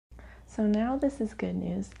So now this is good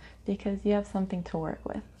news because you have something to work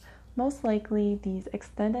with. Most likely these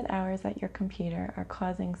extended hours at your computer are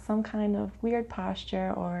causing some kind of weird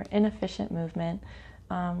posture or inefficient movement,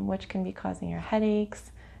 which can be causing your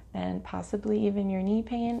headaches and possibly even your knee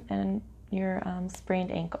pain and your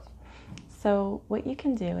sprained ankle. So what you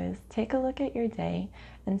can do is take a look at your day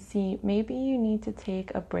and see maybe you need to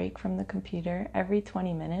take a break from the computer every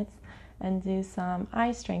 20 minutes and do some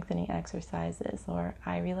eye strengthening exercises or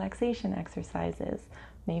eye relaxation exercises,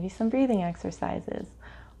 maybe some breathing exercises.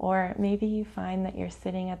 Or maybe you find that you're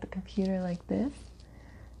sitting at the computer like this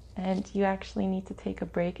and you actually need to take a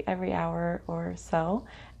break every hour or so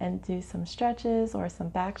and do some stretches or some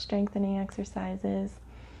back strengthening exercises.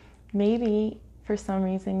 Maybe for some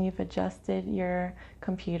reason you've adjusted your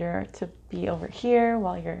computer to be over here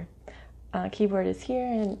while your keyboard is here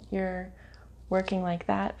and you're working like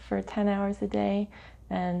that for 10 hours a day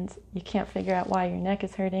and you can't figure out why your neck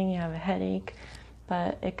is hurting, you have a headache,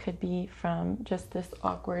 but it could be from just this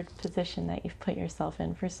awkward position that you've put yourself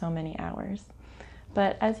in for so many hours.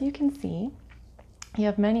 But as you can see, you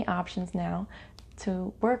have many options now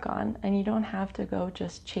to work on and you don't have to go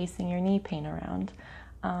just chasing your knee pain around.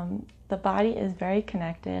 The body is very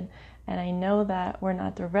connected, and I know that we're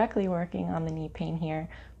not directly working on the knee pain here,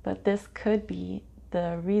 but this could be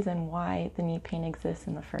the reason why the knee pain exists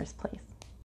in the first place.